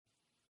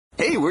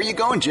Hey, where are you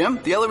going, Jim?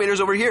 The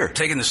elevator's over here.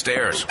 Taking the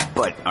stairs.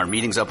 But our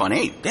meeting's up on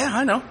 8. Yeah,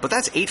 I know. But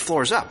that's 8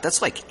 floors up.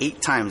 That's like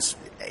 8 times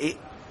 8.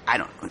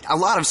 A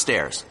lot of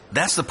stairs.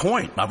 That's the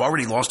point. I've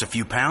already lost a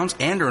few pounds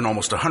and earned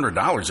almost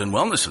 $100 in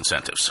wellness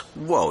incentives.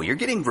 Whoa, you're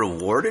getting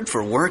rewarded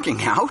for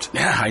working out?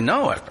 Yeah, I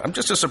know. I'm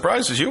just as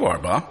surprised as you are,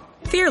 Bob.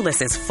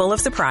 Fearless is full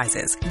of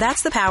surprises.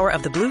 That's the power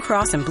of the Blue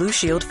Cross and Blue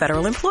Shield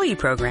Federal Employee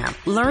Program.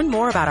 Learn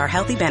more about our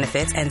healthy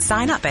benefits and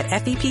sign up at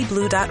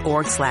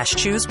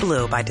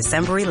fepblue.org/chooseblue by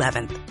December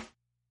 11th.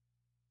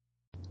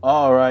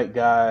 All right,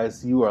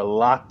 guys, you are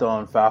locked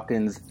on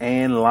Falcons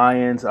and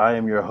Lions. I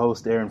am your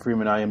host, Aaron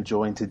Freeman. I am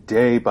joined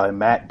today by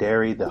Matt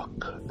Derry,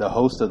 the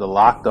host of the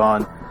Locked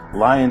On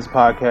Lions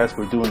podcast.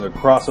 We're doing a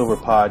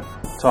crossover pod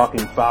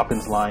talking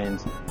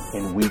Falcons-Lions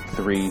in Week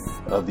 3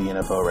 of the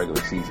NFL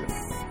regular season.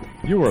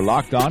 You are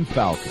Locked On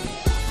Falcons,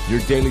 your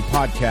daily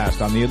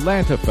podcast on the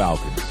Atlanta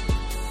Falcons,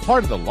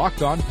 part of the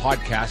Locked On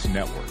Podcast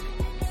Network.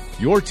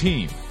 Your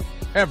team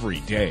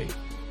every day.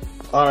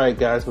 All right,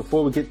 guys,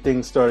 before we get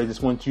things started, I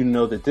just want you to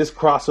know that this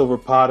crossover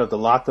pod of the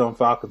Locked On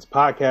Falcons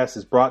podcast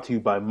is brought to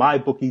you by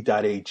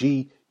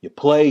MyBookie.ag. You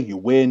play, you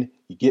win,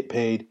 you get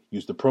paid.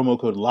 Use the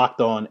promo code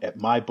LOCKEDON at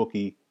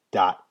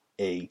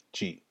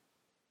MyBookie.ag.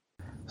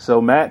 So,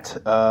 Matt,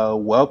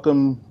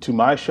 welcome to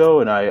my show,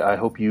 and I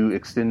hope you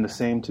extend the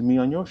same to me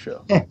on your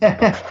show.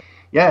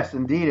 Yes,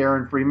 indeed,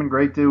 Aaron Freeman.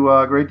 Great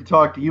to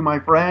talk to you, my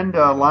friend.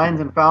 Lions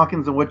and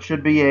Falcons, in what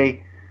should be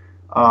a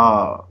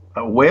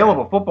whale of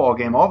a football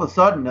game. All of a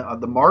sudden,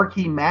 the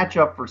marquee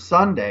matchup for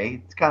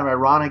Sunday. It's kind of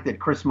ironic that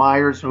Chris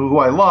Myers, who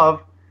I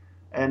love,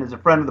 and is a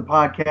friend of the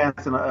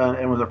podcast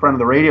and was a friend of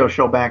the radio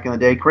show back in the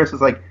day. Chris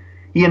is like,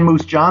 he and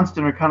Moose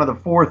Johnston are kind of the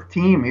fourth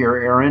team here,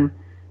 Aaron,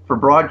 for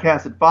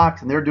broadcast at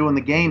Fox, and they're doing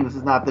the game. This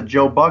is not the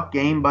Joe Buck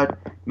game, but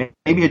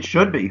maybe it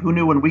should be. Who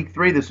knew in Week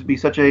 3 this would be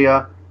such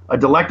a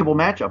delectable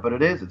matchup? But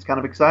it is. It's kind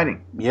of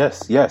exciting.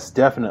 Yes,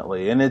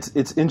 definitely. And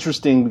it's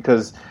interesting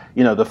because,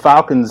 you know, the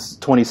Falcons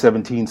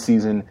 2017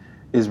 season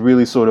is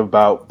really sort of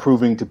about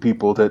proving to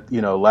people that,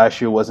 you know, last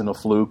year wasn't a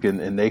fluke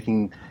and they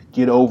can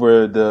get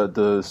over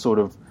the sort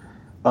of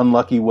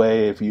unlucky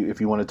way, if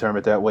you want to term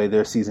it that way,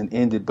 their season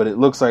ended. But it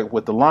looks like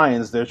with the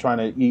Lions, they're trying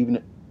to,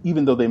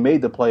 even though they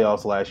made the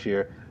playoffs last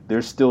year,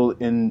 they're still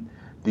in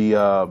the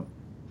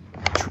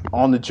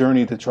on the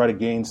journey to try to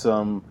gain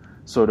some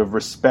sort of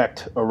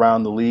respect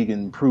around the league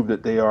and prove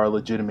that they are a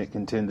legitimate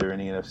contender in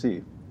the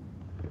NFC.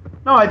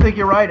 No, I think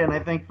you're right, and I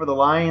think for the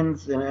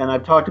Lions, and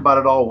I've talked about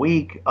it all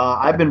week,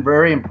 I've been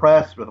very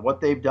impressed with what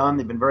they've done.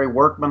 They've been very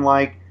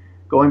workmanlike.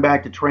 Going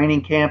back to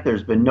training camp,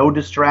 there's been no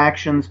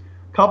distractions.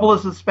 A couple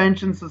of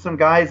suspensions to some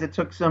guys that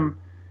took some,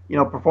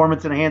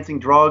 performance-enhancing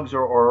drugs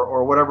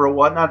or whatever it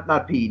was, not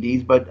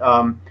PEDs, but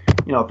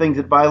things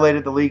that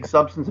violated the league's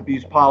substance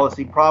abuse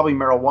policy, probably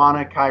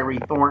marijuana, Kyrie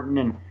Thornton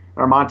and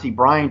Armonte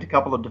Bryant, a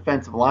couple of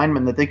defensive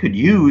linemen that they could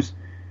use.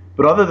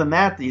 But other than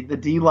that, the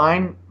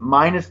D-line,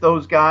 minus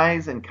those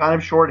guys and kind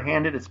of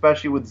shorthanded,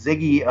 especially with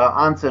Ziggy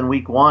Ansah in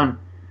Week 1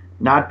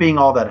 not being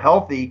all that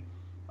healthy,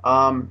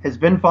 has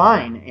been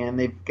fine. And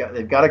they've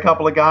got a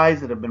couple of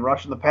guys that have been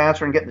rushing the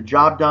passer and getting the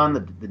job done.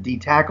 The D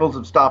tackles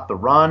have stopped the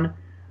run.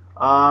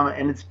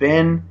 And it's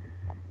been,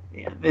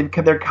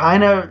 they're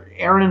kind of,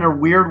 Aaron, in a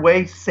weird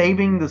way,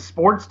 saving the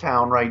sports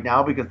town right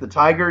now because the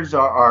Tigers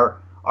are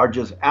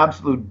just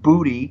absolute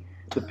booty.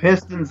 The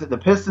Pistons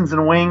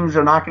and Wings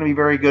are not going to be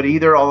very good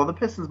either, although the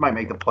Pistons might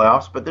make the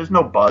playoffs, but there's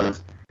no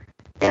buzz.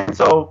 And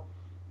so,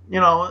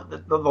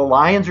 the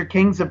Lions are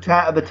kings of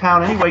the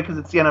town anyway because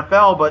it's the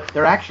NFL, but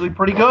they're actually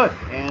pretty good.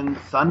 And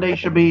Sunday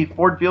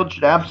Ford Field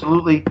should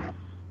absolutely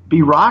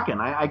be rocking.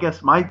 I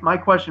guess my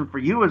question for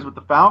you is with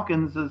the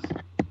Falcons is,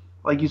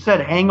 like you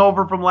said,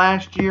 hangover from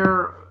last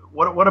year.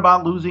 What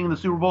about losing the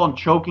Super Bowl and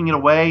choking it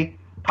away?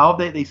 How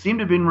they seem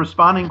to have been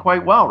responding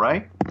quite well,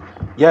 right?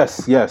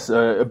 Yes.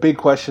 A big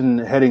question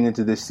heading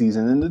into this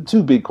season, and the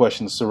two big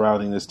questions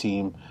surrounding this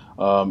team,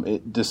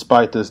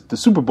 despite the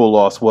Super Bowl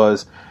loss,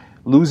 was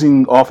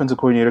losing offensive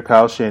coordinator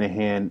Kyle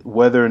Shanahan,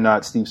 whether or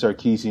not Steve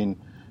Sarkisian,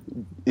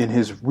 in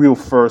his real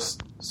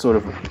first sort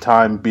of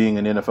time being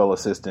an NFL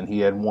assistant, he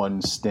had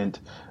one stint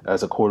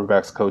as a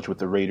quarterbacks coach with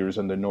the Raiders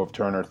under Norv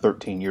Turner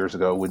 13 years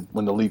ago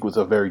when the league was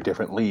a very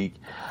different league.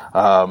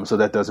 So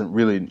that doesn't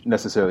really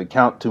necessarily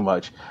count too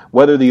much.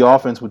 Whether the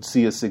offense would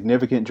see a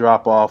significant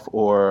drop-off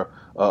or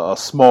a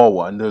small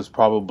one, there's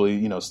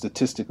probably,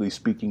 statistically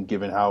speaking,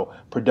 given how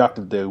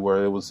productive they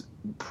were, it was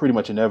pretty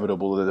much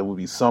inevitable that there would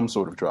be some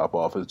sort of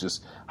drop-off. It's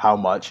just how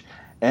much.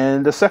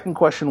 And the second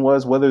question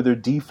was whether their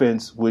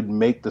defense would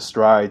make the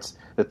strides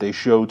that they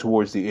showed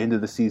towards the end of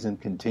the season,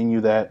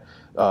 continue that.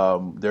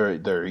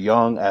 They're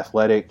young,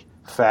 athletic,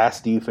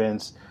 fast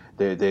defense.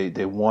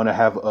 They want to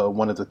have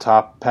one of the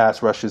top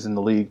pass rushes in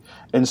the league.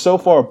 And so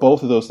far,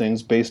 both of those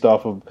things, based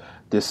off of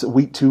this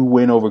Week 2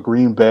 win over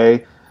Green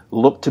Bay,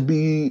 look to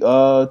be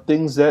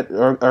things that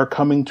are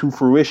coming to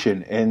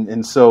fruition.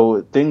 And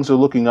so things are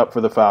looking up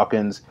for the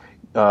Falcons.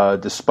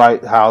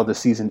 despite how the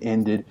season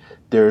ended,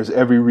 there's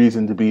every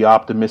reason to be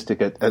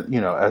optimistic at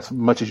as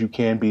much as you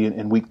can be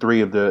in week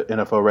 3 of the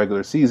NFL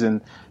regular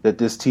season, that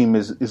this team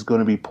is going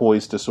to be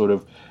poised to sort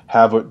of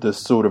have this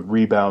sort of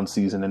rebound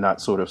season and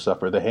not sort of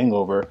suffer the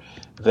hangover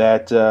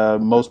that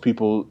most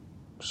people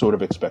sort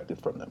of expected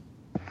from them.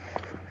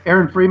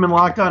 Aaron Freeman,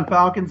 Locked On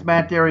Falcons.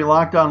 Matt Derry,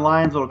 Locked On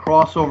Lions. Little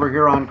crossover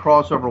here on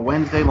Crossover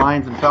Wednesday.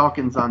 Lions and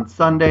Falcons on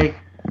Sunday.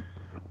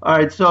 All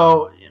right,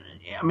 so,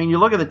 I mean, you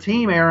look at the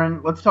team,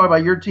 Aaron. Let's talk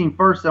about your team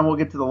first, then we'll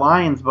get to the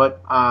Lions.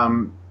 But,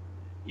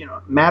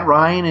 Matt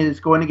Ryan is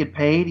going to get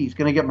paid. He's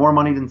going to get more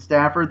money than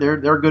Stafford.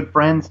 They're good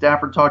friends.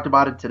 Stafford talked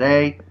about it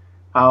today,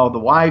 how the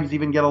wives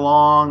even get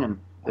along and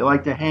they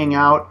like to hang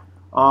out.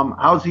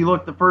 How's he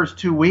look the first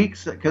 2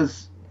 weeks?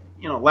 Because,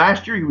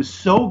 last year he was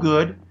so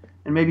good,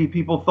 and maybe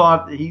people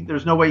thought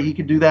there's no way he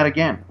could do that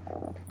again.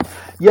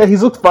 Yeah,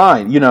 he's looked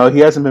fine. He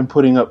hasn't been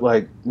putting up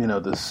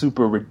the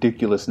super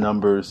ridiculous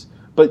numbers.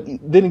 But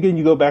then again,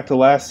 you go back to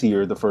last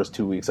year, the first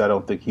 2 weeks, I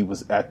don't think he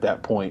was at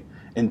that point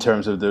in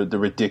terms of the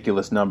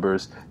ridiculous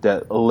numbers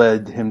that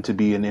led him to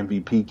be an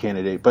MVP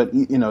candidate. But,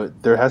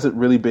 there hasn't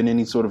really been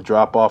any sort of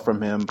drop off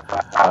from him.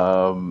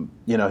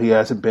 He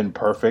hasn't been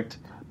perfect,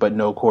 but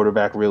no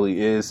quarterback really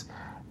is.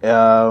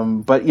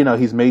 But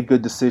he's made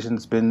good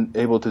decisions, been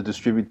able to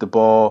distribute the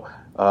ball,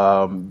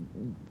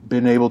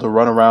 been able to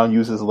run around,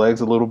 use his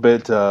legs a little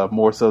bit,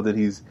 more so than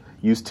he's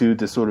used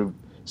to sort of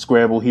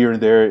scramble here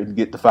and there and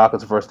get the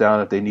Falcons a first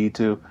down if they need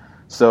to.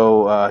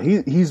 So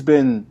he's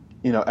been,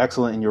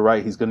 excellent, and you're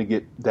right, he's going to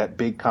get that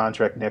big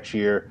contract next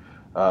year.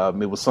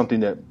 It was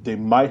something that they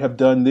might have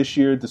done this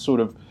year to sort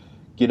of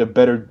get a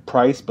better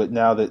price, but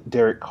now that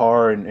Derek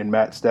Carr and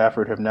Matt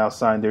Stafford have now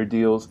signed their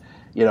deals,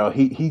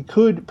 he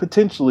could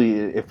potentially,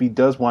 if he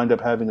does wind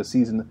up having a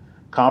season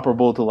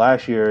comparable to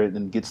last year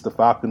and gets the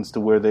Falcons to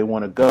where they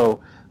want to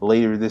go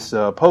later this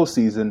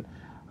postseason,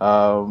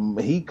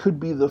 he could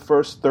be the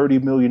first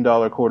 $30 million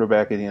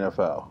quarterback in the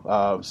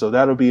NFL. So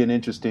that'll be an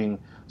interesting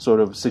sort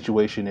of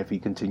situation if he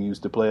continues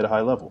to play at a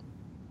high level.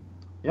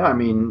 Yeah, I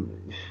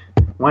mean,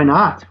 why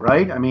not,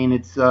 right? I mean,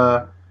 it's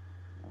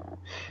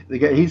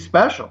he's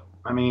special.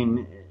 I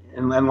mean,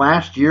 and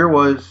last year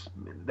was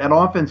that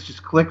offense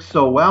just clicked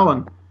so well,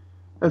 and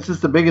that's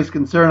just the biggest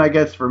concern, I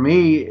guess, for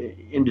me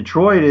in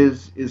Detroit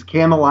is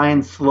can the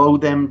Lions slow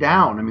them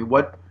down? I mean,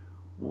 what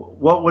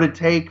would it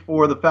take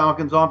for the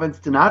Falcons offense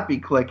to not be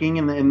clicking?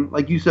 And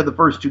like you said, the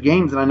first 2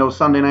 games, and I know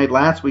Sunday night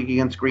last week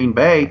against Green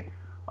Bay,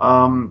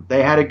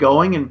 they had it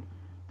going, and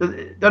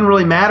it doesn't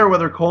really matter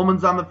whether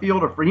Coleman's on the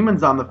field or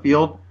Freeman's on the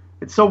field.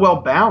 It's so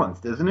well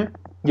balanced, isn't it?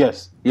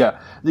 Yes,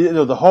 yeah.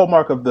 The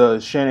hallmark of the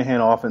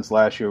Shanahan offense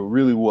last year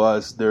really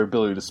was their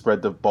ability to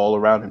spread the ball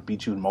around and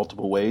beat you in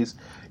multiple ways.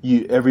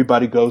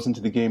 Everybody goes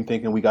into the game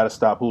thinking we got to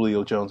stop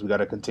Julio Jones, we got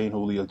to contain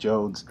Julio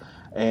Jones.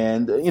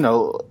 And,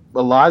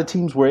 a lot of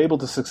teams were able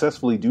to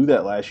successfully do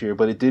that last year,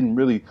 but it didn't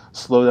really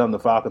slow down the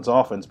Falcons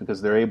offense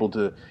because they're able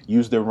to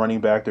use their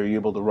running back. They're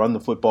able to run the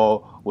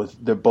football with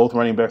their both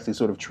running backs. They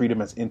sort of treat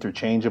them as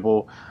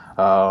interchangeable.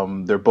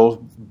 They're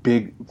both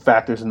big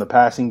factors in the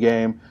passing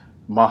game.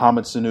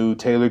 Mohamed Sanu,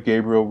 Taylor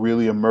Gabriel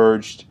really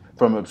emerged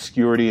from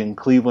obscurity in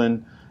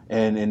Cleveland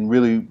and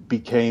really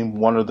became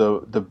one of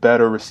the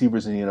better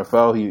receivers in the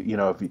NFL. He,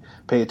 if you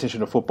pay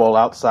attention to Football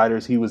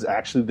Outsiders, he was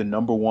actually the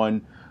number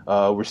 1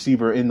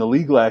 receiver in the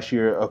league last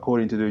year,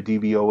 according to their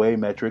DVOA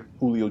metric.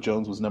 Julio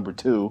Jones was number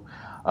 2.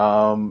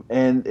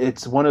 And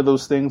it's one of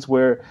those things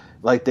where,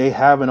 they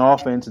have an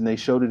offense, and they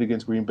showed it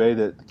against Green Bay,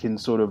 that can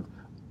sort of,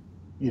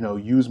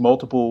 use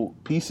multiple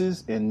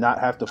pieces and not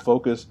have to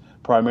focus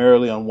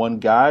primarily on one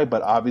guy.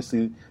 But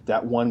obviously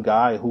that one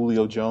guy,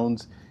 Julio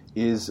Jones,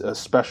 is a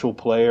special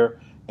player.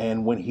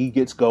 And when he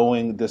gets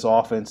going, this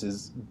offense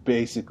is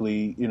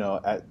basically,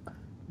 at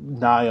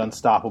nigh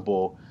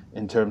unstoppable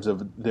in terms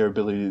of their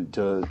ability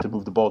to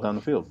move the ball down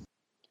the field.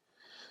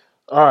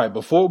 All right,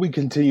 before we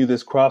continue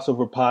this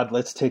crossover pod,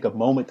 let's take a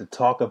moment to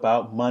talk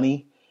about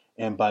money.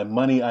 And by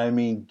money, I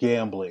mean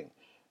gambling.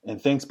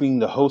 And thanks being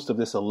the host of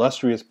this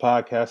illustrious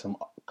podcast, I'm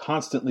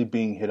constantly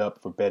being hit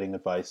up for betting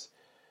advice.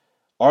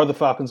 Are the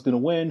Falcons going to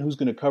win? Who's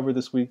going to cover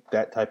this week?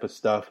 That type of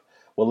stuff.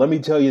 Well, let me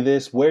tell you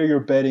this, where you're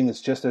betting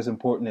is just as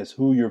important as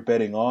who you're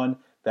betting on.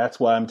 That's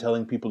why I'm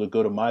telling people to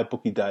go to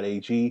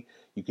mybookie.ag.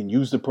 You can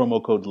use the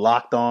promo code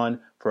LOCKEDON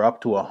for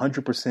up to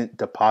 100%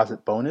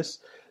 deposit bonus.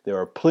 There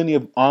are plenty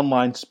of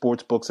online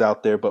sports books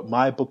out there, but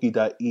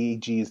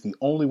mybookie.ag is the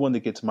only one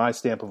that gets my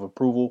stamp of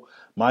approval.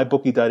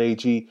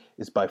 Mybookie.ag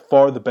is by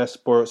far the best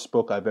sports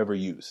book I've ever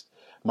used.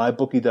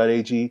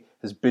 Mybookie.ag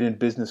has been in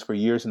business for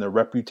years, and their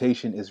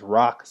reputation is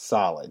rock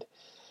solid.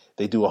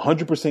 They do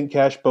 100%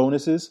 cash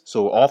bonuses,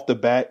 so off the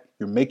bat,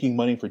 you're making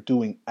money for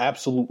doing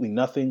absolutely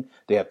nothing.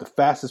 They have the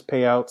fastest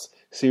payouts.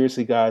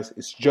 Seriously, guys,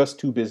 it's just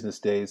 2 business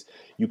days.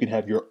 You can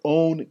have your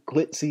own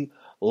glitzy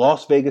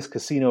Las Vegas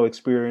casino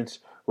experience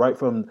right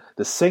from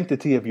the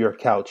sanctity of your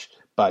couch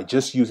by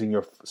just using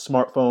your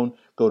smartphone.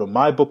 Go to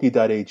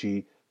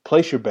mybookie.ag,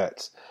 place your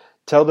bets.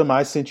 Tell them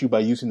I sent you by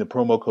using the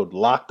promo code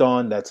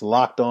LOCKEDON. That's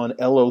LOCKEDON,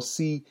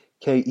 LOCKEDON.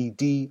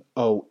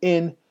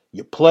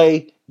 You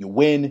play, you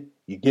win,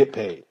 you get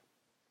paid.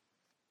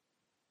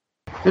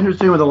 It's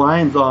interesting with the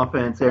Lions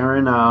offense,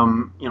 Aaron.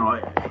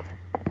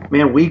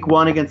 Week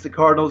 1 against the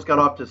Cardinals got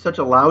off to such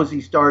a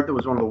lousy start. That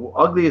was one of the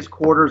ugliest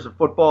quarters of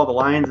football the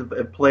Lions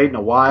have played in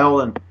a while,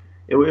 and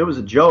it was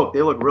a joke.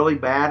 They looked really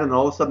bad, and then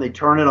all of a sudden they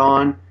turn it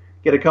on,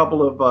 get a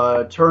couple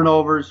of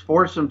turnovers,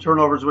 force some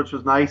turnovers, which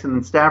was nice, and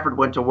then Stafford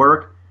went to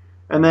work.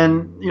 And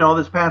then,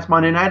 this past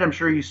Monday night, I'm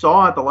sure you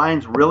saw it, the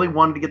Lions really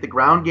wanted to get the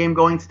ground game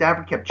going.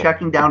 Stafford kept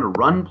checking down to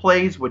run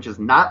plays, which is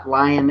not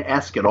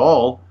Lion-esque at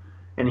all.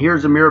 And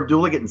here's Ameer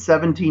Abdullah getting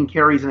 17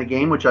 carries in a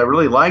game, which I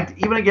really liked,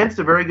 even against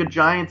a very good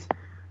Giants,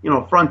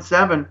 front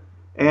seven.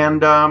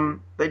 And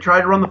they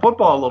tried to run the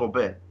football a little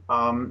bit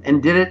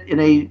and did it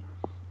in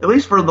at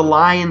least for the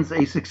Lions,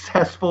 a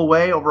successful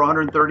way, over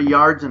 130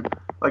 yards. And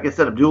like I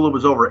said, Abdullah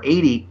was over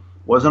 80,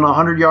 wasn't a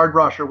 100-yard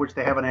rusher, which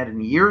they haven't had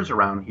in years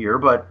around here.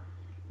 But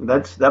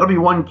that'll be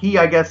one key,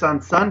 I guess,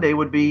 on Sunday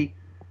would be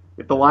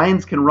if the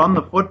Lions can run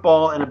the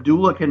football and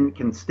Abdullah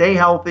can stay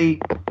healthy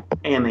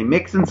and they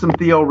mix in some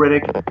Theo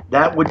Riddick,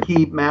 that would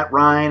keep Matt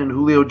Ryan and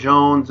Julio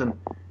Jones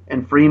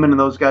and Freeman and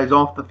those guys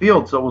off the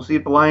field. So we'll see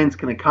if the Lions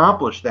can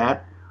accomplish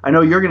that. I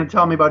know you're going to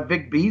tell me about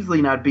Vic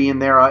Beasley not being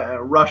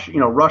there, rushing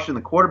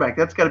the quarterback.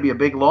 That's got to be a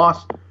big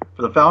loss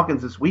for the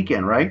Falcons this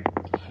weekend, right?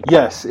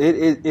 Yes,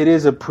 it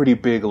is a pretty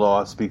big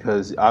loss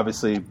because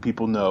obviously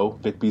people know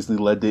Vic Beasley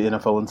led the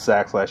NFL in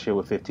sacks last year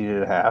with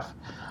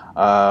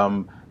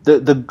 15.5.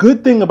 The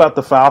good thing about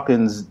the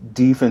Falcons'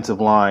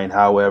 defensive line,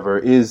 however,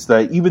 is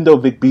that even though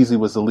Vic Beasley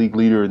was the league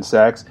leader in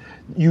sacks,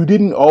 you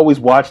didn't always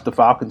watch the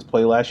Falcons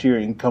play last year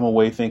and come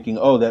away thinking,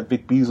 oh, that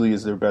Vic Beasley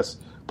is their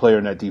best player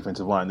in that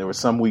defensive line. There were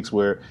some weeks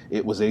where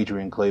it was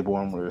Adrian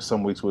Claiborne, there were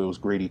some weeks where it was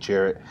Grady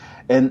Jarrett.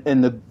 And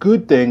the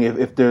good thing,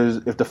 if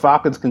the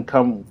Falcons can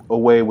come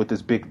away with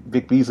this big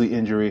Vic Beasley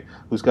injury,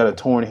 who's got a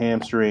torn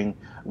hamstring,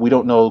 we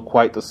don't know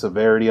quite the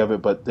severity of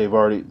it, but they've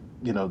already,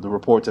 the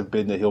reports have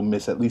been that he'll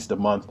miss at least a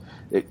month.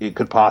 It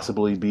could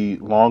possibly be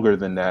longer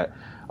than that.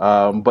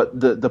 But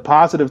the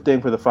positive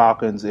thing for the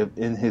Falcons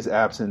in his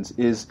absence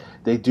is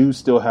they do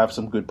still have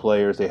some good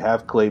players. They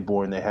have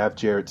Claiborne. They have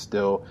Jarrett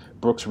still.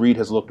 Brooks Reed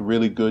has looked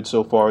really good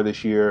so far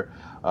this year.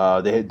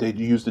 They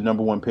used the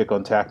number 1 pick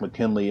on Takk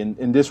McKinley,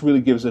 and this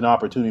really gives an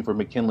opportunity for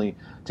McKinley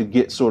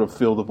to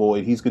fill the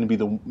void. He's going to be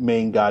the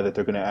main guy that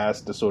they're going to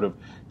ask to sort of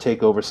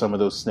take over some of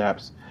those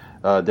snaps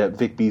that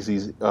Vic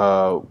Beasley's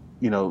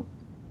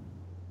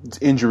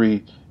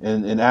injury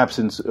and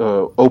absence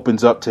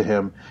opens up to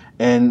him,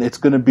 and it's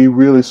going to be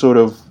really sort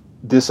of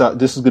this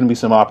is going to be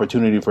some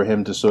opportunity for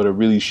him to sort of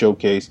really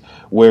showcase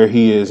where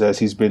he is, as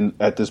he's been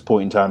at this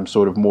point in time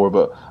sort of more of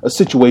a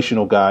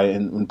situational guy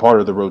and part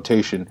of the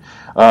rotation.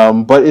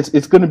 But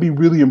it's going to be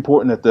really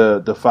important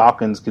that the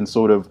Falcons can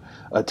sort of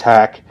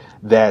attack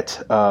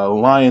that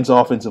Lions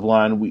offensive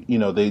line.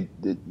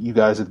 You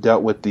guys have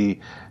dealt with the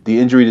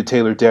injury to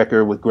Taylor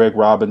Decker with Greg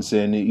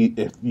Robinson.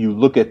 If you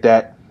look at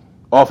that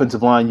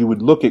offensive line, you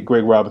would look at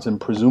Greg Robinson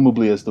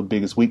presumably as the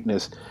biggest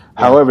weakness.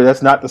 However,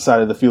 that's not the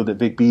side of the field that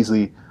Vic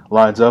Beasley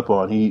lines up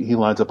on. He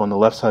lines up on the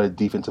left side of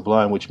the defensive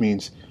line, which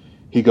means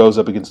he goes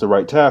up against the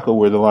right tackle,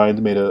 where the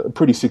Lions made a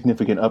pretty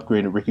significant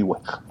upgrade at Ricky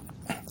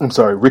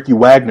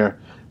Wagner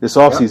this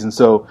offseason. Yep.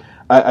 So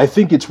I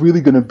think it's really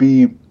going to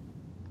be,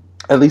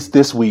 at least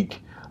this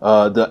week,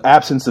 the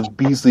absence of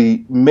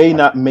Beasley may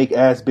not make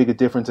as big a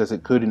difference as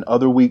it could in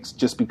other weeks,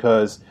 just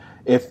because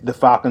if the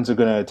Falcons are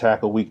going to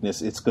attack a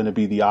weakness, it's going to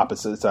be the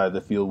opposite side of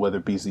the field, whether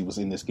Beasley was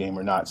in this game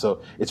or not.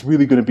 So it's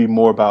really going to be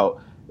more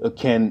about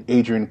can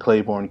Adrian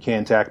Claiborne,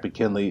 can Takk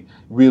McKinley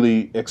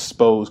really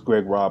expose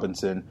Greg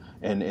Robinson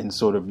and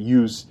sort of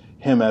use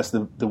him as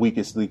the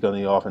weakest link on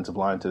the offensive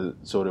line to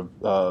sort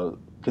of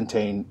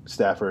contain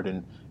Stafford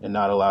and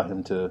not allow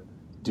him to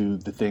do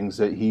the things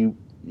that he,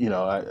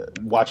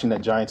 watching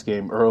that Giants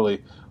game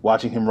early,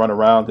 watching him run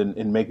around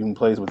and making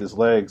plays with his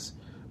legs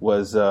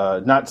was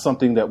not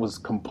something that was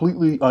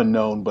completely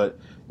unknown, but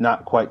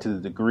not quite to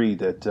the degree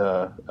that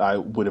I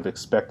would have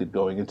expected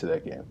going into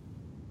that game.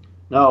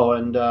 No,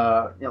 and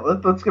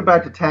let's get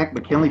back to Takk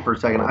McKinley for a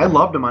second. I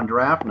loved him on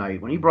draft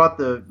night when he brought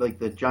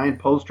the giant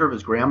poster of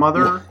his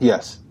grandmother.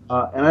 Yes.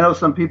 And I know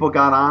some people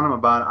got on him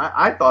about it.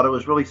 I thought it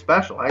was really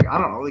special. I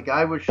don't know. The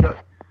guy was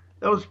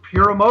that was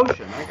pure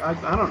emotion. I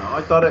don't know.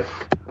 I thought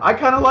I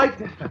kind of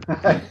liked it.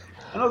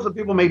 I know some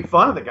people made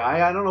fun of the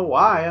guy. I don't know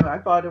why. And I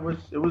thought it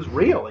was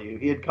real.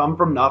 He had come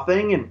from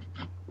nothing and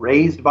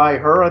raised by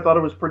her. I thought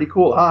it was pretty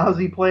cool. How's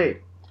he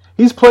played?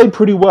 He's played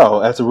pretty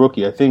well as a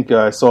rookie. I think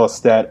I saw a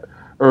stat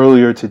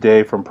earlier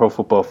today from Pro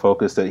Football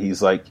Focus that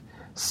he's like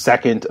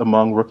second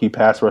among rookie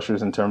pass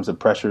rushers in terms of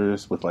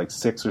pressures with like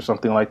 6 or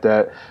something like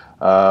that.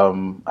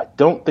 I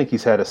don't think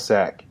he's had a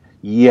sack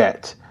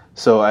yet.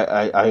 So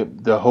I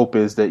the hope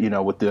is that,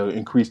 with the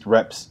increased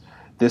reps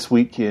this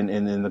week and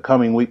in the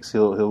coming weeks,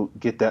 he'll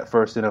get that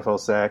first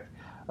NFL sack.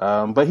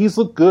 But he's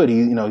looked good.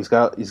 He's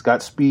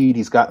got speed,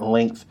 he's got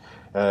length,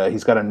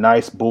 he's got a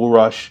nice bull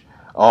rush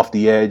off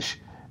the edge,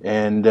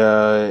 and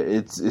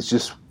it's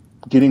just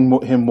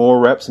getting him more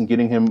reps and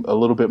getting him a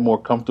little bit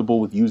more comfortable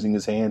with using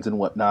his hands and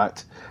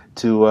whatnot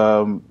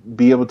to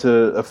be able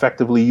to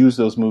effectively use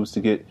those moves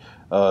to get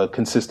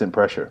consistent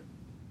pressure.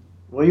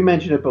 Well, you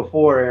mentioned it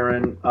before,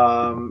 Aaron.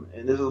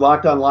 And this is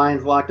Locked On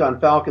Lions, Locked On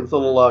Falcons,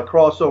 little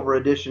crossover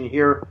edition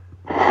here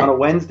on a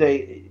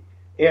Wednesday.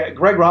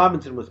 Greg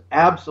Robinson was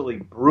absolutely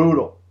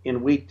brutal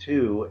in week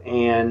 2,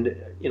 and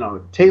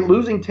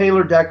losing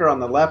Taylor Decker on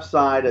the left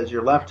side as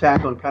your left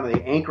tackle and kind of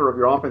the anchor of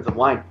your offensive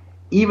line,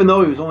 even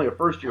though he was only a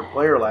first-year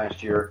player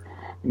last year,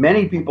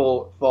 many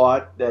people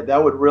thought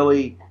that would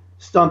really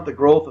stunt the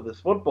growth of this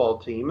football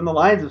team, and the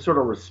Lions have sort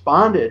of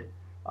responded.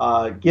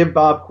 Give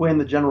Bob Quinn,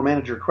 the general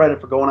manager,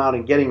 credit for going out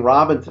and getting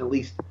Robinson, at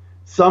least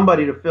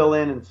somebody to fill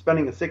in, and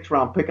spending a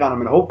 6th-round pick on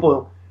him, and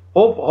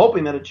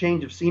hoping that a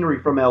change of scenery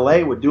from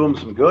L.A. would do him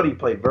some good. He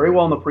played very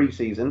well in the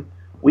preseason.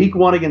 Week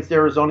 1 against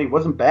Arizona, he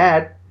wasn't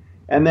bad.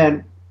 And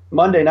then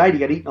Monday night, he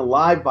got eaten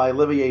alive by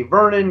Olivier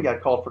Vernon,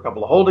 got called for a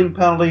couple of holding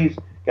penalties,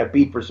 got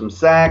beat for some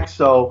sacks.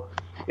 So,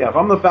 yeah, if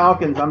I'm the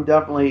Falcons, I'm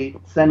definitely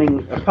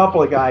sending a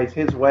couple of guys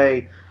his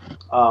way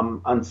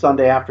on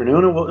Sunday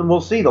afternoon, and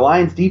we'll see. The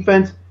Lions'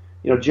 defense,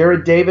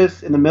 Jared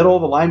Davis in the middle,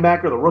 the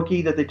linebacker, the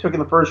rookie that they took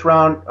in the first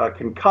round,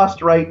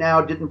 concussed right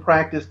now, didn't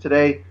practice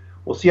today.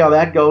 We'll see how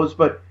that goes.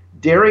 But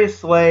Darius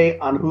Slay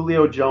on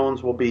Julio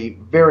Jones will be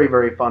very,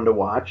 very fun to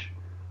watch.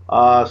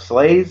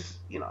 Slay's,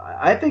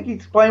 I think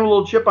he's playing with a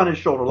little chip on his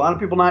shoulder. A lot of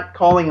people not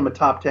calling him a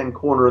top 10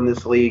 corner in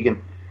this league,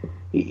 and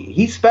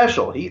he's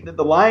special.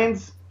 The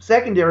Lions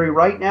secondary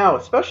right now,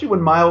 especially when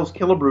Miles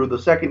Killebrew, the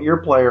second-year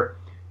player,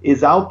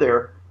 is out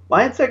there,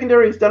 Lions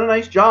secondary has done a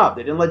nice job.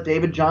 They didn't let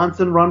David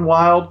Johnson run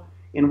wild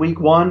in week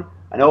 1.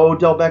 I know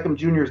Odell Beckham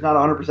Jr. is not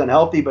 100%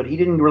 healthy, but he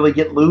didn't really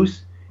get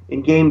loose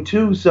in game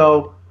 2,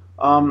 so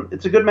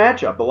it's a good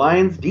matchup. The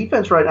Lions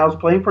defense right now is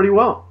playing pretty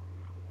well.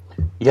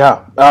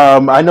 Yeah,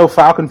 I know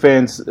Falcon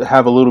fans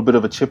have a little bit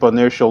of a chip on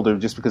their shoulder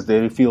just because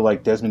they feel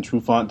like Desmond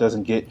Trufant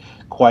doesn't get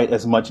quite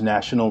as much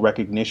national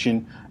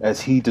recognition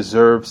as he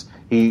deserves.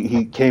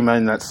 He came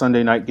in that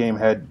Sunday night game,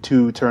 had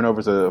 2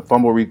 turnovers, a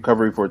fumble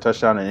recovery for a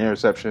touchdown and an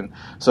interception.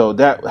 So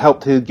that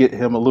helped to get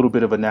him a little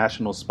bit of a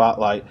national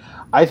spotlight.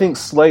 I think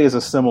Slay is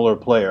a similar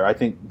player. I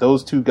think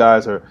those 2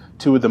 guys are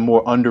 2 of the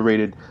more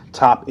underrated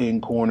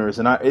top-end corners.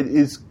 And it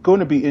is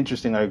going to be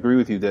interesting. I agree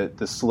with you that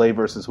the Slay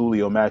versus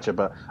Julio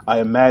matchup, I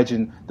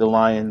imagine the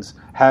Lions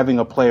having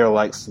a player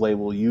like Slay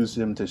will use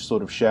him to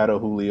sort of shadow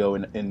Julio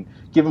and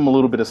give him a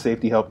little bit of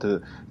safety help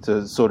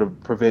to sort of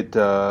prevent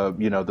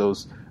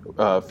those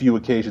few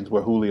occasions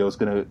where Julio's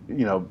going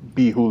to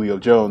be Julio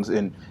Jones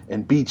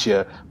and beat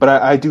you. But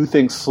I do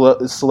think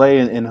Slay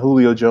and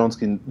Julio Jones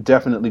can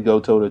definitely go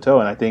toe-to-toe,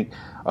 and I think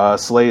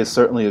Slay is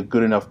certainly a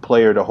good enough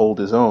player to hold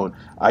his own.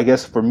 I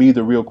guess for me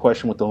the real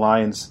question with the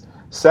Lions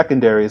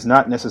secondary is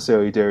not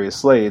necessarily Darius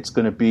Slay. It's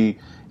going to be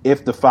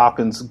if the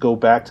Falcons go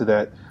back to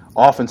that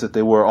offense that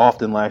they were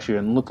often last year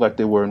and look like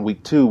they were in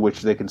week 2,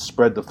 which they can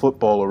spread the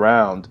football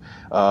around.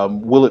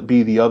 Will it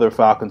be the other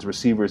Falcons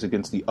receivers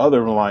against the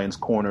other Lions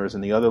corners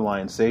and the other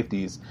Lions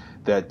safeties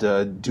that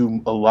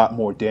do a lot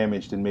more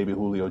damage than maybe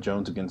Julio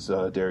Jones against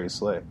Darius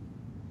Slay?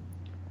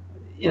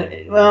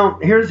 Well,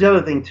 here's the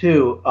other thing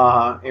too,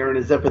 Aaron,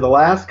 is that for the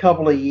last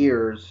couple of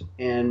years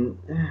and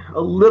a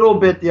little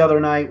bit the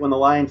other night when the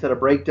Lions had a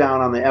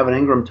breakdown on the Evan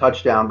Ingram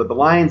touchdown, but the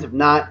Lions have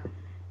not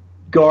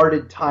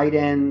guarded tight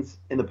ends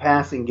in the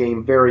passing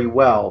game very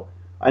well.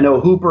 I know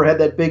Hooper had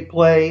that big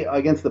play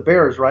against the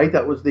Bears, right?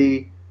 That was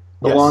the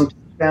Yes. long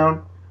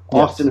touchdown.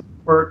 Yes. Austin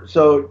Hooper.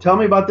 So tell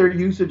me about their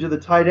usage of the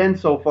tight end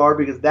so far,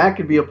 because that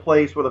could be a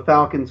place where the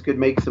Falcons could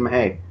make some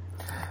hay.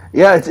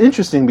 Yeah, it's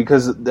interesting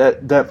because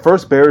that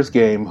first Bears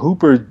game,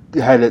 Hooper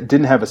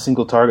didn't have a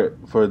single target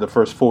for the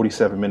first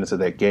 47 minutes of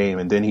that game,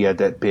 and then he had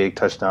that big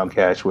touchdown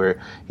catch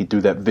where he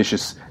threw that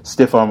vicious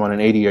stiff arm on an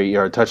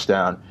 88-yard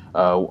touchdown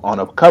on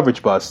a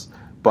coverage bust,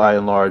 by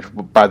and large,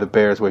 by the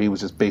Bears, where he was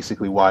just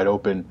basically wide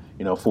open,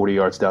 40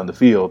 yards down the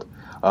field.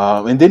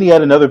 And then he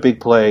had another big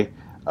play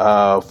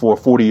for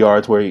 40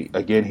 yards where,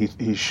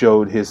 he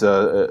showed his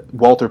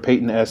Walter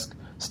Payton-esque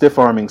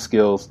stiff-arming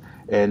skills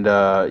and,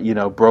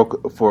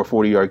 broke for a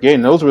 40-yard gain.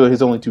 And those were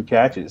his only 2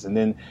 catches. And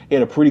then he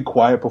had a pretty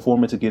quiet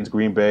performance against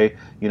Green Bay.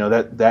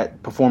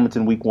 That performance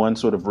in week 1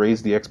 sort of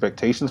raised the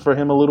expectations for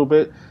him a little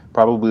bit,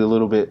 probably a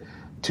little bit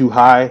too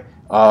high.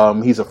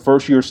 He's a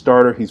first-year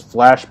starter. He's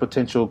flashed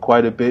potential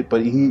quite a bit,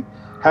 but he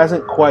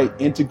hasn't quite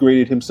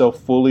integrated himself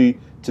fully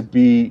to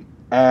be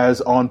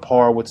as on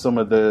par with some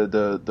of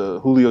the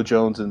Julio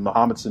Jones and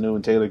Mohamed Sanu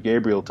and Taylor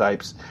Gabriel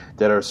types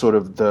that are sort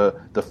of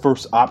the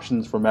first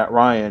options for Matt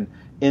Ryan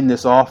in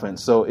this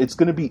offense. So it's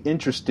going to be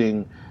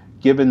interesting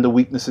given the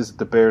weaknesses that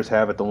the Bears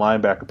have at the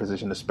linebacker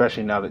position,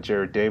 especially now that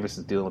Jared Davis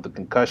is dealing with a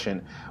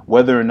concussion,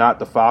 whether or not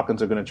the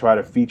Falcons are going to try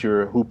to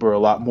feature Hooper a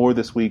lot more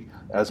this week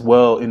as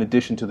well, in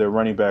addition to their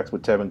running backs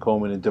with Tevin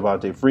Coleman and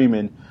Devontae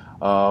Freeman.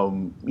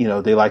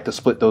 They like to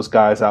split those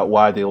guys out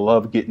wide. They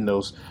love getting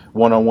those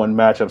one-on-one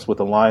matchups with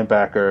a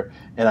linebacker,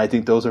 and I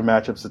think those are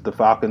matchups that the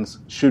Falcons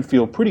should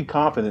feel pretty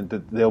confident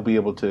that they'll be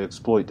able to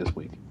exploit this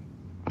week.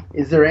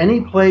 Is there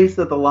any place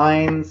that the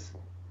Lions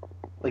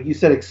like you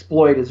said,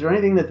 exploit. Is there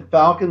anything that the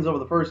Falcons over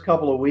the first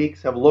couple of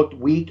weeks have looked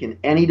weak in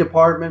any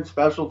department,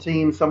 special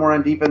teams, somewhere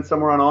on defense,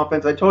 somewhere on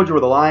offense? I told you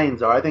where the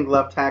Lions are. I think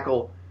left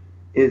tackle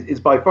is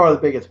by far the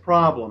biggest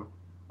problem.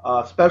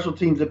 Special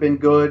teams have been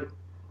good.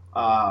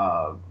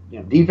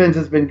 Defense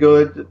has been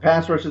good. The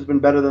pass rush has been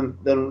better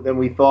than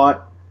we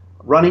thought.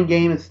 Running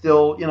game is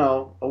still,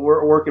 a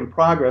work in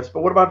progress.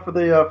 But what about for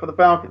the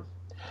Falcons?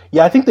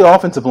 Yeah, I think the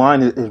offensive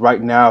line is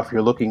right now, if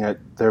you're looking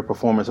at their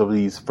performance over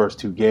these first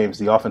two games,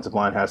 the offensive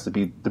line has to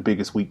be the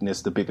biggest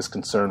weakness, the biggest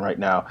concern right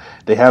now.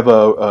 They have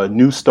a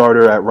new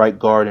starter at right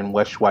guard in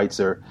Wes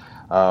Schweitzer.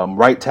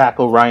 Right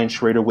tackle Ryan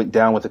Schrader went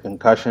down with a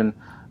concussion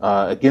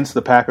against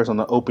the Packers on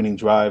the opening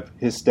drive.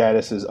 His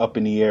status is up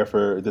in the air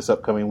for this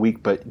upcoming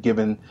week, but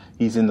given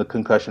he's in the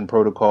concussion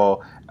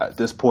protocol at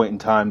this point in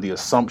time, the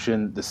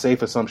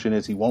safe assumption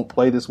is he won't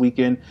play this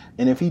weekend.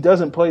 And if he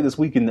doesn't play this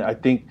weekend, I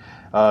think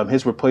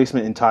his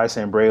replacement in Ty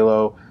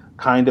Sambrailo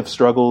kind of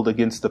struggled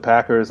against the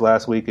Packers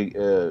last week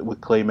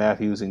with Clay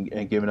Matthews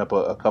and giving up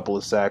a couple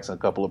of sacks and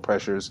a couple of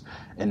pressures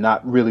and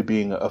not really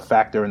being a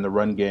factor in the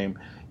run game.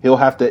 He'll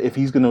have to, if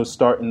he's going to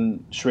start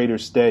in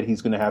Schrader's stead,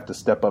 he's going to have to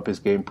step up his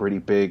game pretty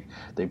big.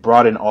 They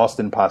brought in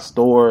Austin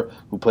Pastor,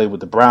 who played with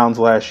the Browns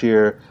last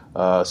year,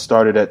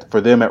 started for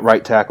them at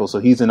right tackle, so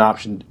he's an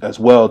option as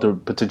well to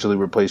potentially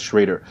replace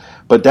Schrader.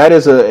 But that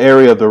is an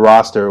area of the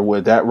roster where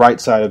that right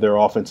side of their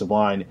offensive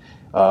line,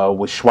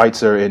 with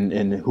Schweitzer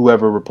and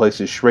whoever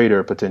replaces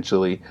Schrader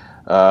potentially,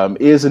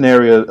 is an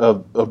area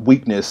of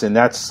weakness, and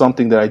that's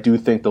something that I do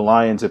think the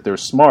Lions, if they're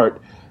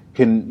smart,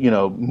 can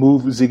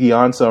move Ziggy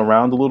Ansah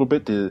around a little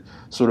bit to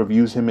sort of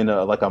use him in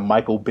a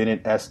Michael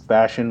Bennett-esque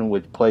fashion,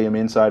 with play him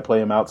inside,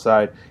 play him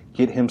outside,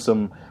 get him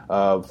some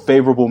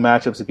favorable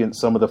matchups against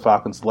some of the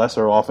Falcons'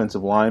 lesser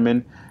offensive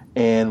linemen,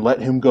 and let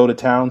him go to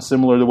town,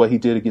 similar to what he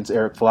did against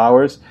Eric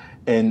Flowers,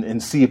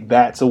 and see if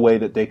that's a way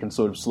that they can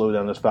sort of slow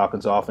down this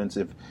Falcons offense.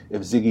 If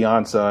Ziggy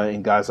Ansah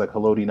and guys like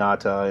Haloti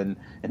Ngata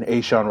and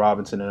A'Shawn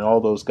Robinson and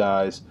all those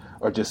guys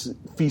are just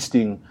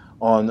feasting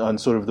on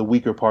sort of the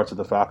weaker parts of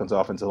the Falcons'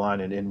 offensive line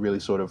and really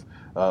sort of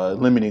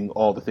limiting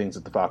all the things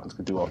that the Falcons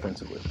could do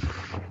offensively.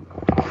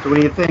 So what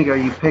do you think? Are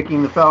you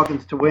picking the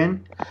Falcons to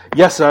win?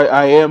 Yes,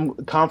 I am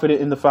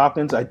confident in the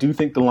Falcons. I do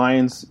think the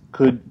Lions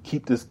could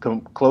keep this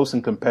close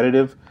and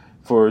competitive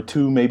for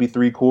 2, maybe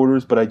 3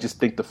 quarters, but I just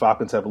think the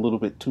Falcons have a little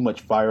bit too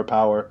much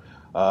firepower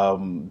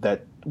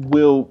that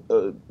will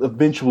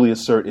eventually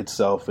assert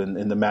itself and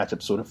the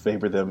matchup sort of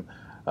favor them.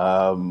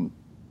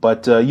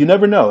 But you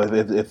never know.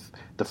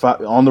 If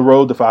on the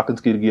road, the Falcons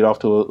could get off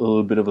to a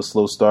little bit of a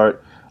slow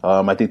start.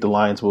 I think the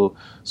Lions will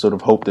sort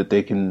of hope that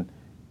they can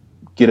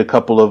get a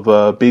couple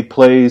of big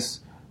plays.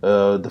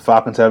 The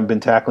Falcons haven't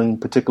been tackling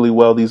particularly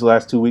well these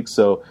last 2 weeks,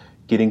 so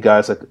getting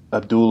guys like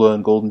Abdullah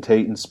and Golden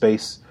Tate in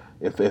space,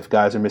 if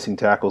guys are missing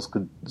tackles,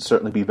 could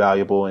certainly be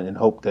valuable, and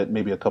hope that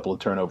maybe a couple of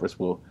turnovers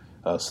will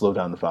slow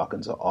down the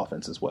Falcons'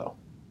 offense as well.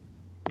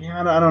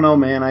 Yeah, I don't know,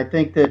 man. I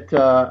think that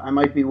I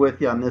might be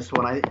with you on this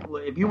one.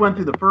 If you went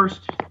through the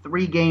first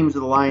 3 games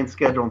of the Lions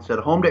schedule and said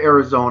home to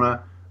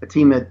Arizona, a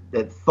team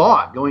that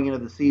thought going into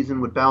the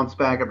season would bounce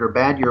back after a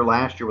bad year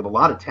last year with a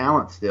lot of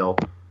talent still,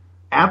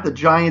 at the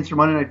Giants for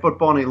Monday Night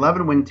Football, an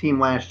 11-win team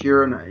last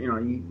year, and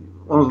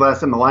when was the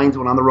last time the Lions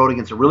went on the road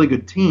against a really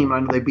good team? I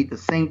know they beat the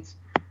Saints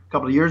a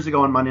couple of years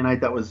ago on Monday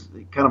night. That was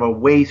kind of a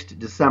waste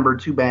December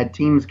 2 bad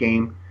teams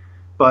game.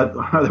 But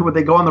would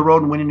they go on the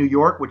road and win in New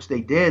York, which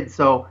they did?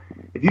 So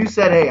if you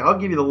said, hey, I'll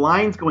give you the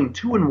Lions going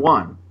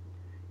 2-1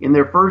 in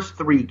their first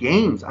 3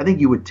 games, I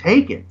think you would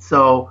take it.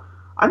 So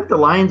I think the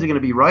Lions are going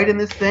to be right in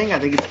this thing. I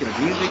think it's going to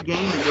be a good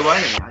game. And you're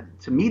right.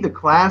 To me, the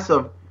class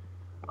of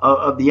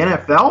the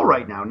NFL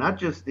right now, not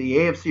just the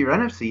AFC or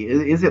NFC,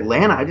 is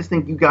Atlanta. I just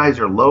think you guys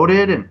are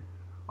loaded, and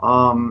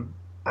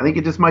I think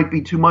it just might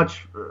be too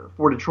much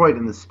for Detroit.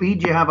 And the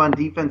speed you have on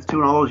defense,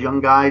 too, and all those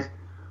young guys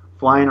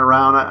flying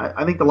around.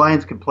 I think the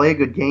Lions could play a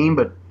good game,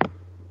 but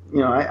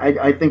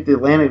I think the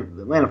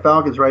Atlanta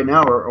Falcons right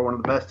now are one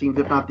of the best teams,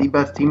 if not the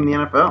best team in the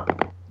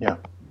NFL. Yeah,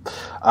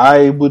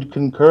 I would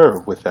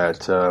concur with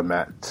that,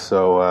 Matt.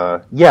 So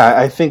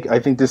I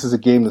think this is a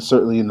game that's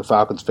certainly in the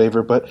Falcons'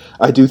 favor, but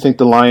I do think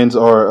the Lions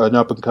are an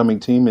up and coming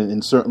team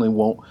and certainly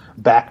won't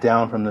back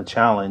down from the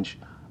challenge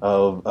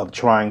of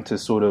trying to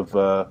sort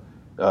of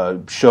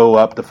show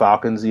up the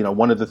Falcons.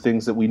 One of the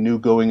things that we knew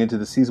going into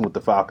the season with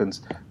the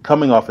Falcons,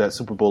 coming off that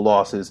Super Bowl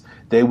loss, is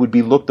they would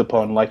be looked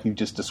upon, like you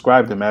just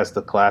described them, as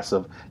the class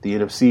of the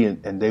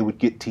NFC, and they would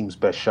get teams'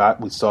 best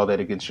shot. We saw that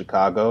against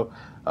Chicago.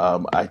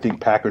 I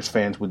think Packers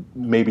fans would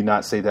maybe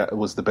not say that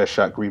was the best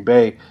shot Green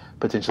Bay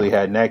potentially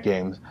had in that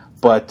game,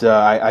 but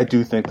I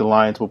do think the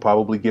Lions will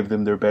probably give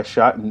them their best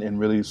shot and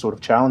really sort of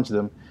challenge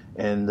them,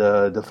 and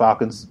the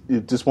Falcons,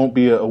 it just won't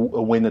be a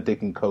win that they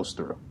can coast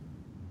through.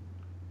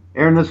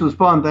 Aaron, this was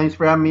fun. Thanks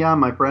for having me on,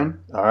 my friend.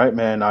 All right,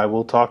 man. I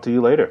will talk to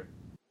you later.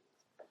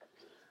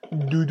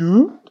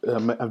 Doo-doo.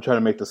 I'm trying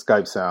to make the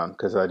Skype sound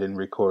because I didn't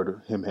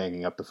record him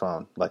hanging up the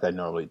phone like I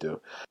normally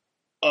do.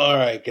 All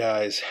right,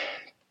 guys.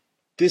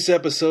 This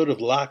episode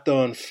of Locked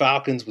On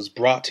Falcons was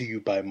brought to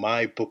you by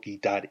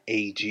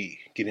MyBookie.ag.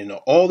 Get into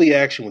all the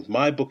action with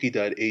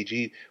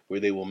MyBookie.ag, where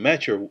they will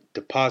match your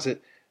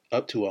deposit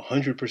up to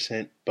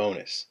 100%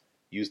 bonus.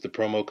 Use the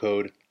promo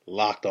code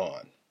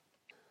LOCKEDON.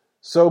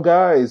 So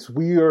guys,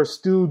 we are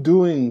still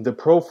doing the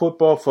Pro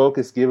Football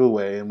Focus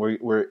giveaway, and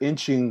we're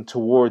inching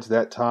towards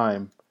that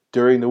time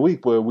during the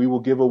week where we will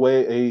give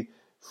away a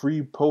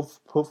free Pro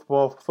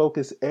Football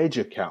Focus Edge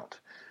account.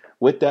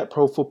 With that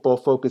Pro Football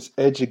Focus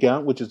Edge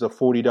account, which is a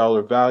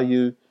 $40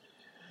 value,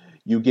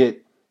 you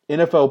get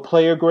NFL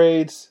player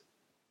grades,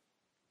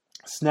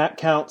 snap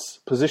counts,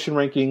 position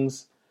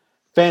rankings,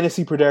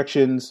 fantasy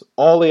projections,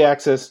 all the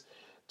access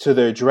to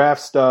their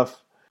draft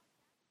stuff,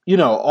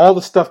 all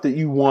the stuff that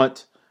you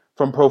want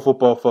from Pro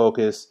Football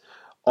Focus.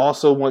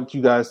 Also want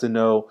you guys to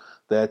know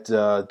that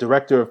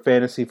Director of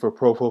Fantasy for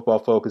Pro Football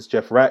Focus,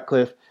 Jeff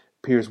Ratcliffe,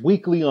 appears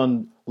weekly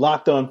on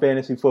Locked On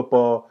Fantasy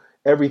Football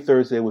every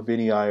Thursday with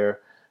Vinny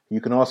Iyer. You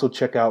can also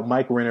check out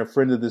Mike Renner,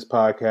 friend of this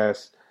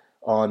podcast,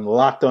 on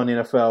Locked On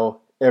NFL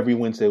every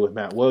Wednesday with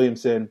Matt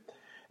Williamson.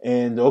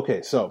 And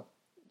okay, so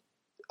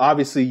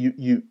obviously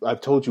I've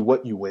told you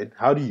what you win.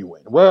 How do you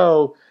win?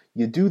 Well,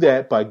 you do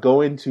that by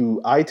going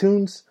to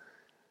iTunes,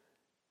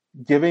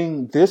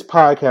 giving this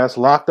podcast,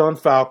 Locked On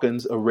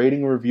Falcons, a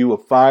rating review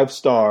of 5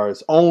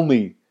 stars,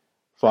 only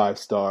 5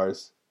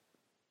 stars.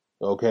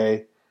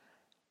 Okay?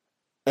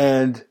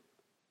 And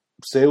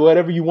say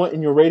whatever you want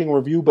in your rating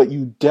review, but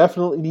you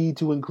definitely need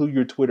to include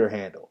your Twitter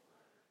handle.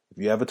 If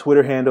you have a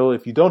Twitter handle,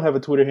 if you don't have a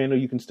Twitter handle,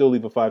 you can still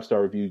leave a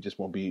 5-star review. You just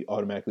won't be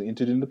automatically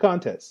entered in the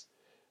contest.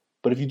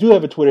 But if you do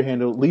have a Twitter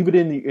handle, leave it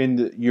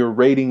in your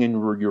rating and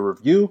your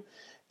review.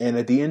 And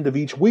at the end of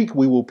each week,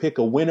 we will pick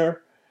a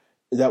winner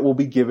that will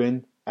be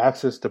given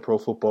access to Pro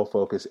Football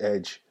Focus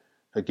Edge.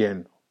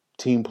 Again,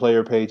 team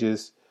player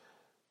pages,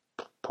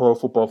 Pro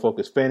Football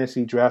Focus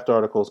Fantasy, draft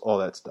articles, all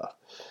that stuff.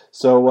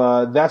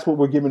 So that's what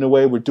we're giving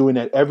away. We're doing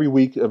that every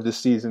week of the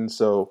season.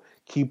 So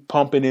keep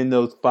pumping in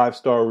those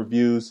 5-star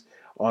reviews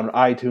on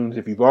iTunes.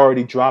 If you've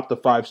already dropped a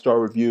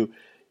 5-star review,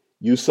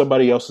 use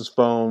somebody else's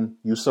phone,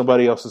 use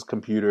somebody else's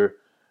computer.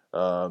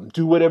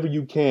 Do whatever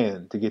you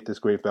can to get this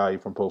great value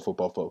from Pro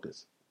Football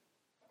Focus.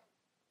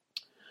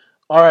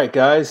 All right,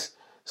 guys.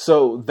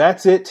 So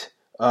that's it.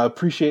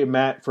 Appreciate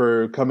Matt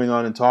for coming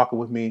on and talking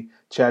with me,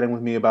 chatting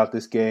with me about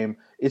this game.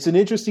 It's an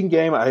interesting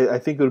game. I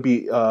think it'll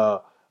be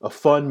a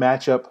fun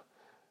matchup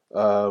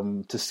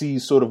to see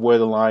sort of where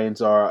the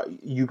Lions are.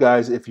 You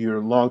guys, if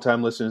you're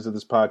longtime listeners of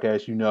this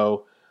podcast, you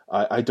know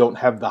I don't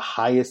have the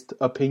highest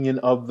opinion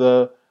of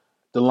the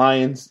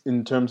Lions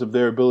in terms of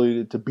their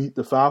ability to beat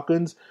the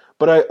Falcons,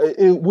 but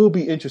it will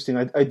be interesting.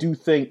 I do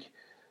think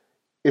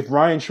if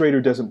Ryan Schrader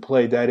doesn't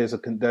play, that is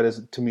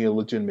to me a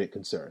legitimate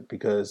concern,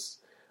 because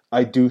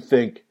I do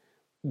think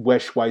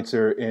Wes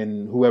Schweitzer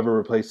and whoever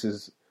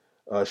replaces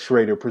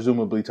Schrader,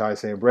 presumably Ty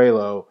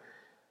Sambrailo,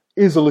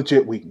 is a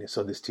legit weakness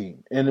of this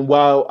team. And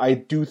while I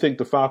do think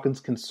the Falcons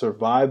can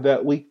survive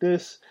that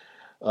weakness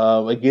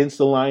against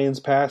the Lions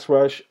pass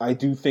rush, I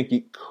do think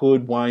it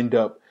could wind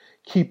up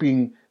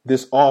keeping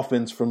this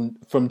offense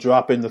from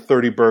dropping the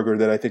 30 burger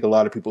that I think a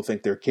lot of people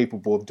think they're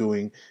capable of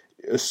doing,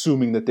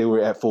 assuming that they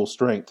were at full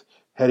strength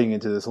heading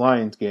into this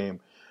Lions game.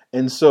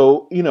 And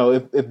so,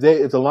 if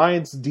the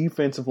Lions'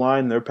 defensive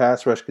line, their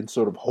pass rush can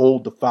sort of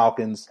hold the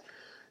Falcons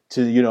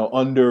to,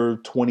 under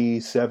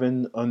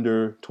 27,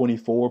 under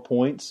 24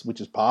 points, which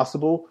is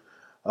possible,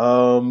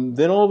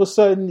 then all of a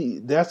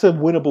sudden, that's a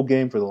winnable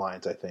game for the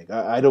Lions, I think.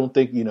 I don't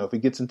think, if it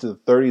gets into the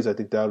 30s, I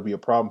think that would be a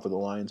problem for the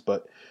Lions.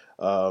 But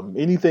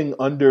anything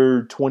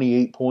under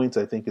 28 points,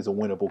 I think, is a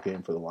winnable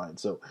game for the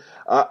Lions. So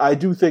I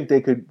do think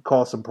they could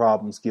cause some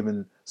problems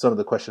given some of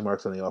the question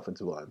marks on the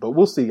offensive line. But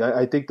we'll see.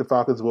 I think the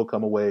Falcons will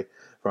come away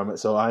from it.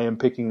 So I am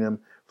picking them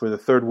for the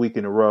 3rd week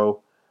in a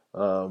row.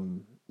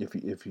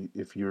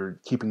 If you're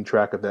keeping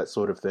track of that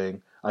sort of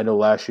thing, I know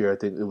last year I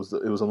think it was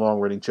a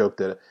long running joke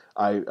that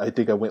I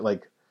think I went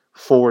like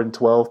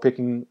 4-12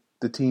 picking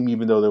the team,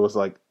 even though there was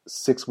like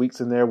 6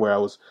 weeks in there where I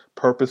was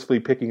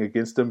purposefully picking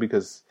against them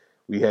because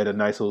we had a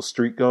nice little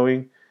streak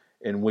going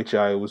in which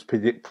I was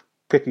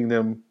picking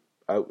them.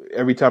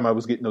 Every time I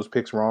was getting those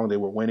picks wrong, they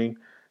were winning.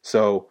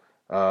 So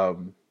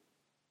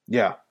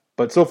yeah,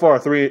 but so far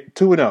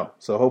 2-0.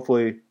 So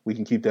hopefully we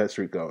can keep that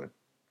streak going.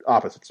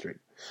 Opposite streak.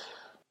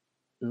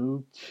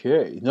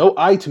 Okay, no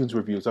iTunes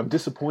reviews. I'm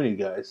disappointed,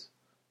 guys.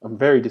 I'm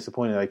very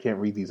disappointed I can't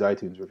read these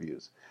iTunes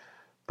reviews.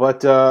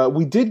 But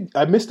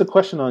I missed a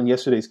question on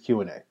yesterday's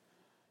Q&A,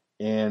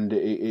 and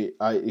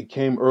it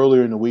came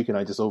earlier in the week, and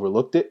I just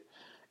overlooked it.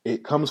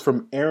 It comes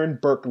from Aaron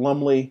Burke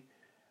Lumley.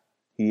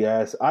 He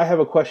asks, I have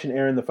a question,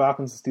 Aaron. The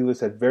Falcons and Steelers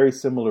had very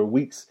similar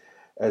weeks,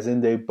 as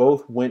in they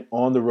both went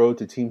on the road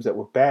to teams that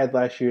were bad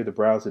last year, the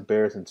Browns and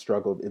Bears, and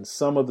struggled. In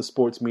some of the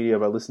sports media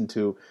I listened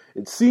to,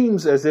 it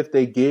seems as if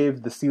they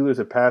gave the Steelers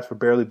a pass for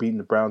barely beating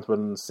the Browns, but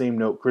on the same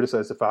note,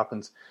 criticized the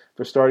Falcons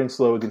for starting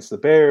slow against the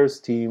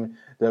Bears, team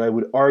that I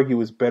would argue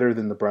is better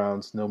than the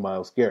Browns, no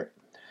Myles Garrett.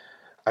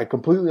 I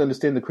completely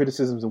understand the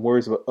criticisms and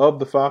worries of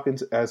the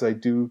Falcons, as I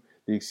do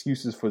the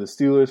excuses for the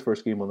Steelers.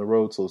 First game on the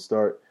road, slow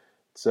start.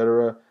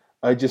 etc.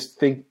 I just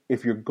think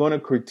if you're going to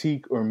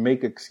critique or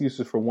make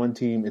excuses for one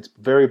team, it's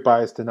very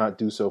biased to not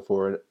do so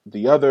for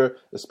the other,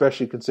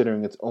 especially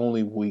considering it's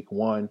only week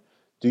 1.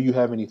 Do you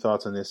have any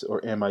thoughts on this,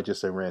 or am I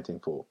just a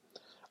ranting fool?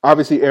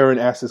 Obviously, Aaron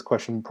asked this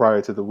question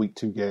prior to the week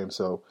 2 game,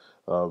 so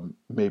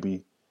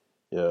maybe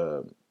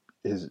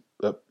his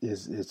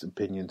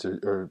opinions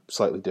are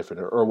slightly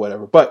different or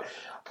whatever. But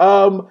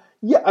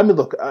yeah, I mean,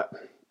 look,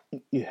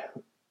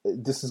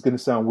 this is going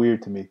to sound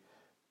weird to me,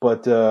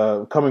 but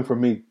coming from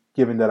me,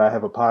 given that I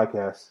have a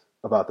podcast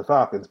about the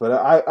Falcons, but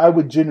I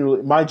would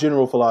my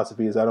general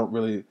philosophy is I don't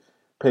really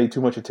pay too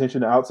much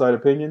attention to outside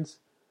opinions.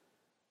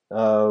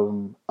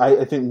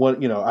 I think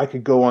I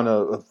could go on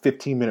a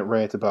 15-minute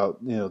rant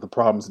about, the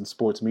problems in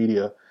sports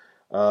media,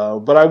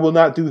 but I will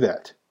not do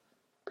that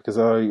because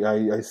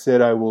I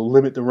said I will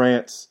limit the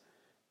rants,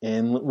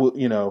 and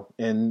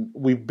and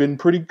we've been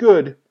pretty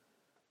good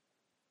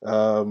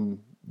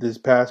this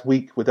past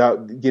week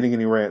without getting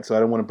any rants, so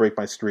I don't want to break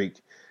my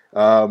streak.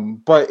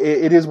 But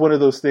it is one of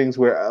those things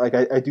where, like,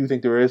 I do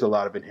think there is a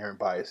lot of inherent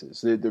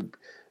biases. If